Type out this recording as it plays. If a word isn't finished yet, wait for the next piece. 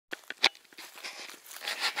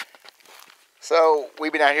So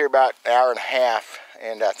we've been out here about an hour and a half,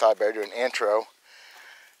 and I thought I'd better do an intro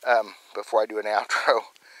before I do an outro.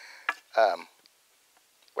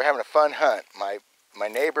 We're having a fun hunt. My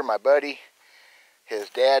neighbor, my buddy, his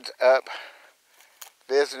dad's up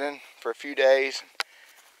visiting for a few days.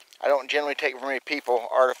 I don't generally take very many people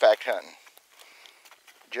artifact hunting.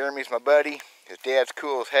 Jeremy's my buddy. His dad's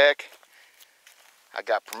cool as heck. I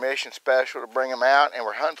got permission special to bring him out, and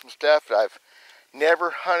we're hunting some stuff that I've never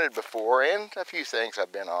hunted before, and a few things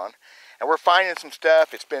I've been on. And we're finding some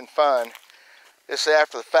stuff. It's been fun. This is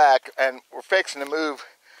after the fact, and we're fixing to move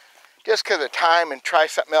just because of time and try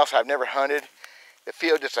something else I've never hunted. The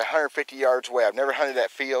field just 150 yards away. I've never hunted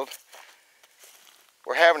that field.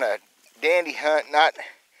 We're having a dandy hunt, not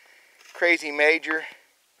crazy major.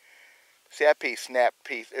 See that piece, snap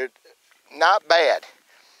piece. Not bad.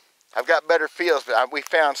 I've got better fields, but we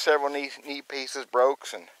found several neat pieces,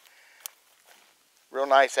 brokes, and real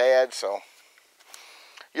nice ads. So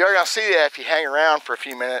you're going to see that if you hang around for a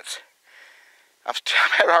few minutes. I'm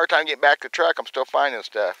having a hard time getting back to the truck. I'm still finding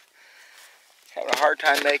stuff. Having a hard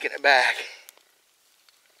time making it back.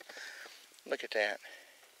 Look at that.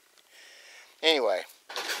 Anyway,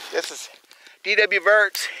 this is DW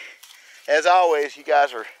Verts. As always, you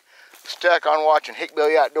guys are stuck on watching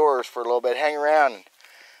Hickbilly Outdoors for a little bit. Hang around.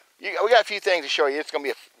 We got a few things to show you. It's going to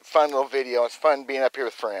be a fun little video. It's fun being up here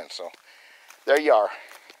with friends. So there you are.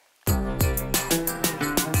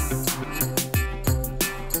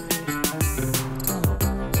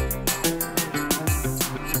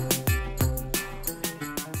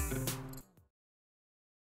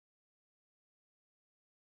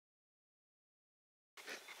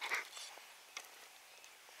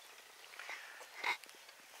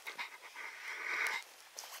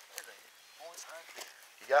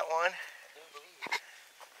 You got one?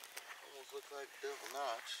 Almost looks like double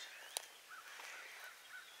notch.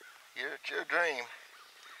 It's your dream.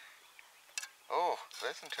 Oh,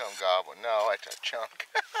 listen to him gobbling. No, it's a chunk.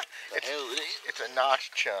 It's a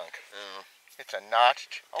notched chunk. Oh. It's a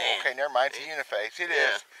notched. Oh, okay, never mind. It's a uniface. It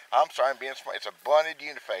is. I'm sorry, I'm being smart. It's a blunted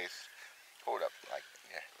uniface. Hold up, like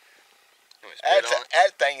yeah.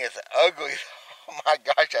 That thing is ugly. Oh my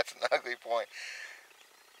gosh, that's an ugly point.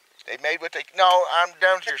 They made what they. No, I'm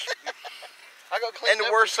down to your. I got cleaned. And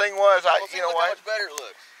the worst thing was, you know what? How much better it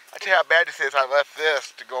looks. I tell you how bad this is. I left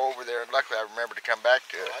this to go over there, and luckily I remembered to come back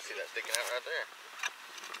to it. Oh, I see that sticking out right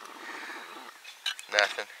there.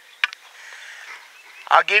 Nothing.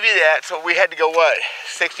 I'll give you that. So we had to go what?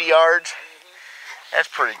 60 yards. That's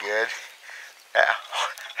pretty good.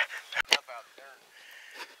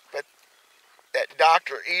 But that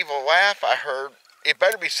Dr. Evil laugh I heard. It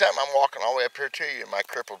better be something I'm walking all the way up here to you in my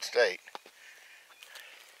crippled state.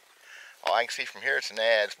 All I can see from here it's an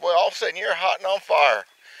ads. Boy, all of a sudden you're hot and on fire.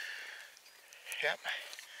 Yep.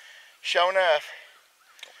 Sure enough.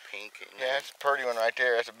 Pink. Yeah, that's a pretty one right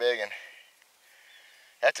there. That's a big one.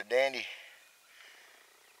 That's a dandy.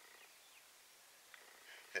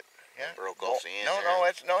 Yeah. Broke off the end.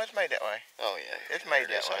 No, it's made that way. Oh yeah. It's made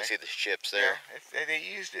that way. I see the chips there. Yeah, they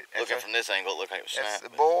used it. Looking from this angle, it looked like it was That's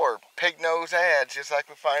snapped. the bull or pig nose ads, just like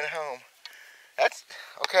we find at home. That's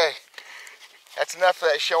okay. That's enough of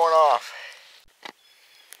that showing off.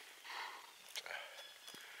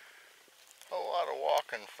 A whole lot of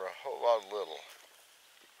walking for a whole lot of little.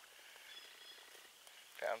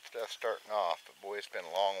 Found stuff starting off, but boy, it's been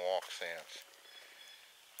a long walk since.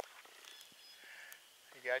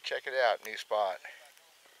 You gotta check it out, new spot.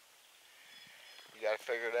 You gotta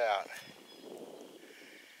figure it out.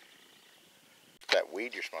 That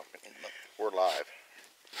weed you're smoking, we're live.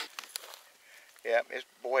 Yeah,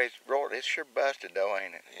 it's sure busted though,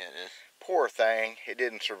 ain't it? Yeah, it is. Poor thing, it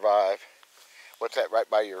didn't survive. What's that right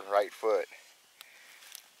by your right foot?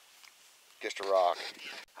 Just a rock.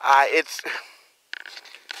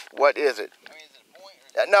 What is it? I mean, is it a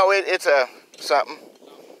point or No, it's a something.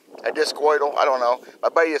 A discoidal, I don't know. My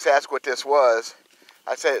buddy just asked what this was.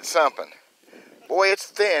 I said it's something. Boy, it's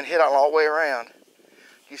thin, hit on all the way around.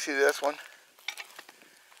 You see this one?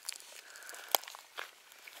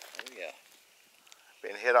 Oh yeah.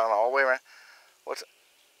 Been hit on all the way around. What's it?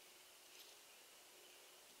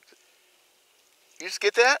 You just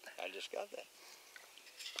get that? I just got that.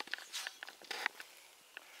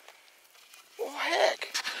 Well,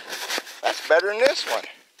 heck. That's better than this one.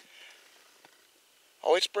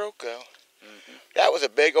 Oh, it's broke though. That was a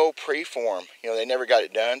big old preform. You know, they never got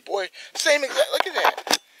it done. Boy, same exact, look at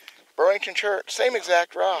that. Burlington Church, same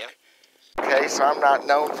exact rock. Yep. Okay, so I'm not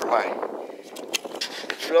known for my,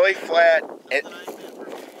 it's really flat.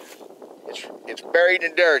 It's buried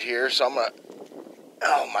in dirt here, so I'm gonna,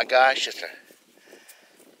 oh my gosh,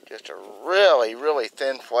 Just a really, really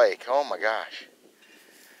thin flake. Oh my gosh.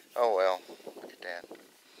 Oh well. Look at that.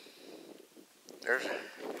 There's.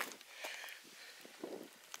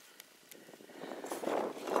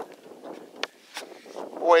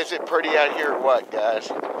 Boy, is it pretty out here or what,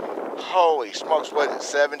 guys? Holy smokes, what is it,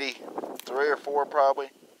 73 or 4 probably?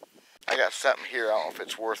 I got something here, I don't know if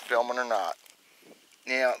it's worth filming or not.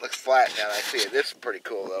 Yeah, it looks flat now, I see it. This is pretty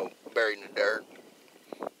cool though, buried in the dirt.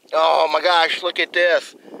 Oh my gosh, look at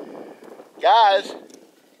this. Guys,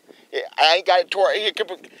 I ain't got it tore.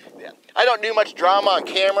 I don't do much drama on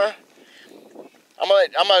camera. I'm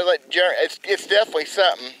gonna let Jeremy, it's definitely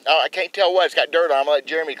something. I can't tell what, it's got dirt on it. I'm gonna let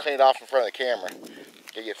Jeremy clean it off in front of the camera.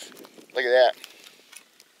 Look at that.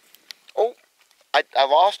 Oh, I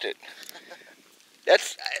lost it.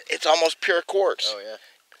 It's almost pure quartz. Oh yeah.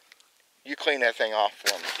 You clean that thing off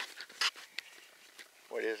for me.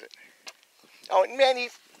 What is it? Oh man,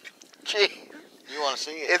 gee. You want to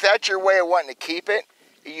see it? Is that your way of wanting to keep it?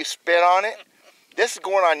 You spit on it? This is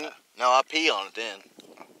going on. No, I pee on it then.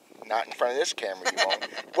 Not in front of this camera, you won't.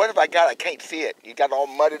 What have I got? I can't see it. You got all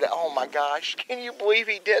mudded. Oh my gosh. Can you believe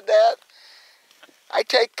he did that? I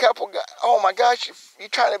take a couple. Oh my gosh. You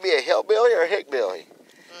trying to be a hillbilly or a hickbilly?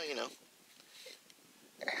 Well, you know.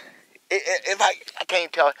 If I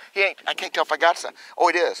can't tell. I can't tell if I got some. Oh,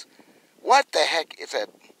 it is. What the heck? It's a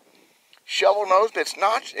shovel nose, but it's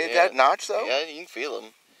notched. Is that notched though? Yeah, you can feel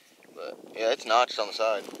them. But yeah, it's notched on the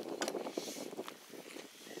side.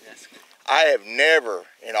 I have never,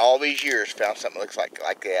 in all these years, found something that looks like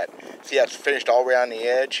that. See how it's finished all around the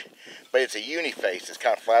edge? But it's a uni-face. It's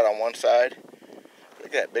kind of flat on one side. Look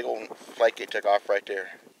at that big old flake it took off right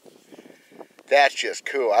there. That's just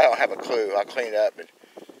cool. I don't have a clue. I'll clean it up. But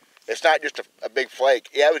it's not just a big flake.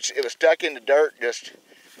 Yeah, it was stuck in the dirt, just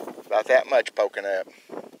about that much poking up.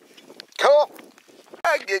 Cool.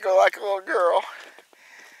 I giggle like a little girl.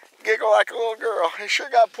 Giggle like a little girl. It sure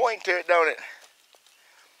got a point to it, don't it?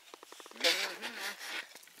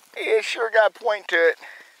 It sure got a point to it.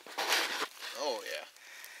 Oh yeah.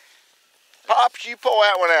 Pops, you pull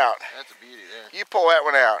that one out. That's a beauty there. You pull that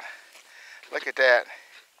one out. Look at that.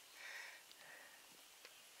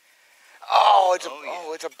 Oh,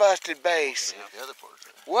 it's a busted base. The other part.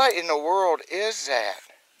 What in the world is that?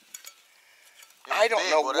 I don't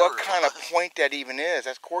know what kind of point that even is.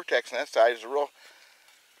 That's cortex on that side. Is a real.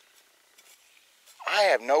 I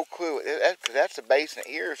have no clue. Because that's the base and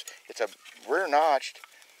the ears. It's a rear notched.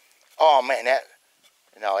 Oh man,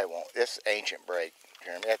 no, it won't. This ancient break,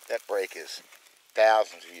 Jeremy. That break is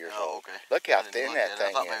thousands of years old. Okay. Look how thin that thing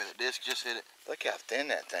is. I thought maybe the disc just hit it. Look how thin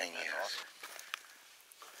that thing is. Awesome.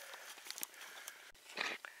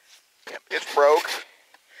 Yep, it's broke,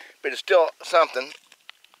 but it's still something.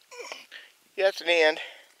 Yeah, it's an end.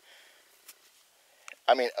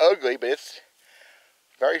 I mean, ugly, but it's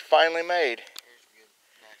very finely made. Here's a good,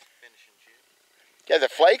 nice finishing chip. Yeah, the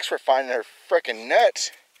flakes were fine. They're frickin'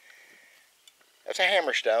 nuts. That's a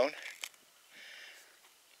hammerstone.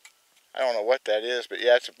 I don't know what that is, but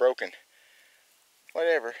yeah, it's a broken,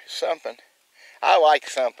 whatever, something. I like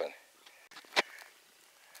something.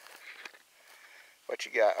 What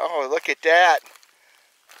you got? Oh, look at that.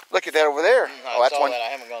 Look at that over there. I that's saw one. that. I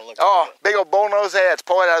haven't gone look. Oh, big old bullnose ads.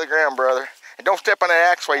 Pull it out of the ground, brother. And don't step on that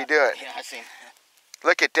axe while you do it. Yeah, I seen.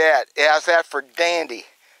 Look at that. How's that for dandy?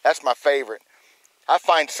 That's my favorite. I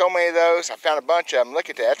find so many of those. I found a bunch of them. Look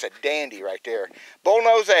at that. That's a dandy right there.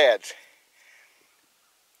 Bullnose ads.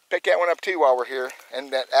 Pick that one up too while we're here.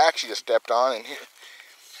 And that axe you just stepped on. And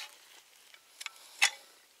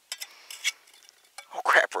oh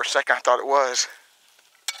crap! For a second I thought it was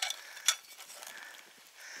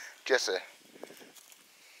just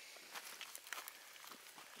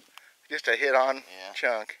a hit-on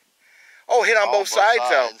chunk. Oh, hit on both sides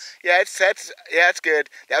though. Yeah, that's good.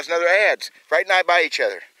 That was another adze right nigh by each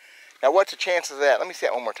other. Now, what's the chances of that? Let me see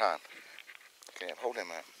that one more time. Okay, hold him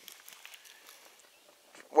up.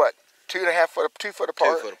 What? 2.5 foot, 2 foot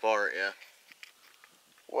apart? 2 foot apart, yeah.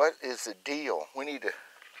 What is the deal? We need to.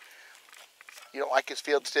 You don't like his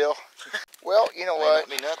field still? Well, you know what?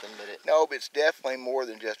 May not be nothing, but it. No, but it's definitely more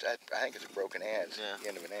than just. I think it's a broken adze. Yeah. The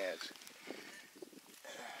end of an adze.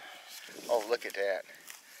 Oh, look at that.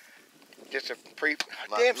 Just a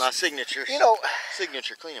my signature. You know,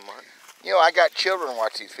 signature cleaning mark. You know, I got children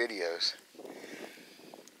watch these videos.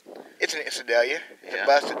 It's an Sedalia. It's a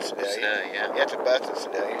busted Sedalia. Yeah, it's a busted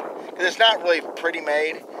Sedalia. Because it's not really pretty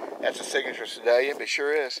made. That's a signature Sedalia, but it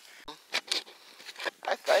sure is.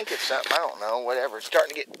 I think it's something, I don't know, whatever. It's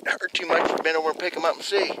starting to get hurt too much to bend over and pick them up and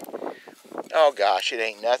see. Oh gosh, it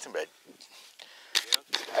ain't nothing, but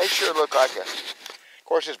they sure look like of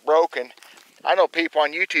course it's broken. I know people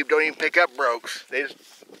on YouTube don't even pick up brokes. They just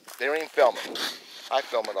They don't even film it. I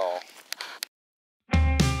film it all.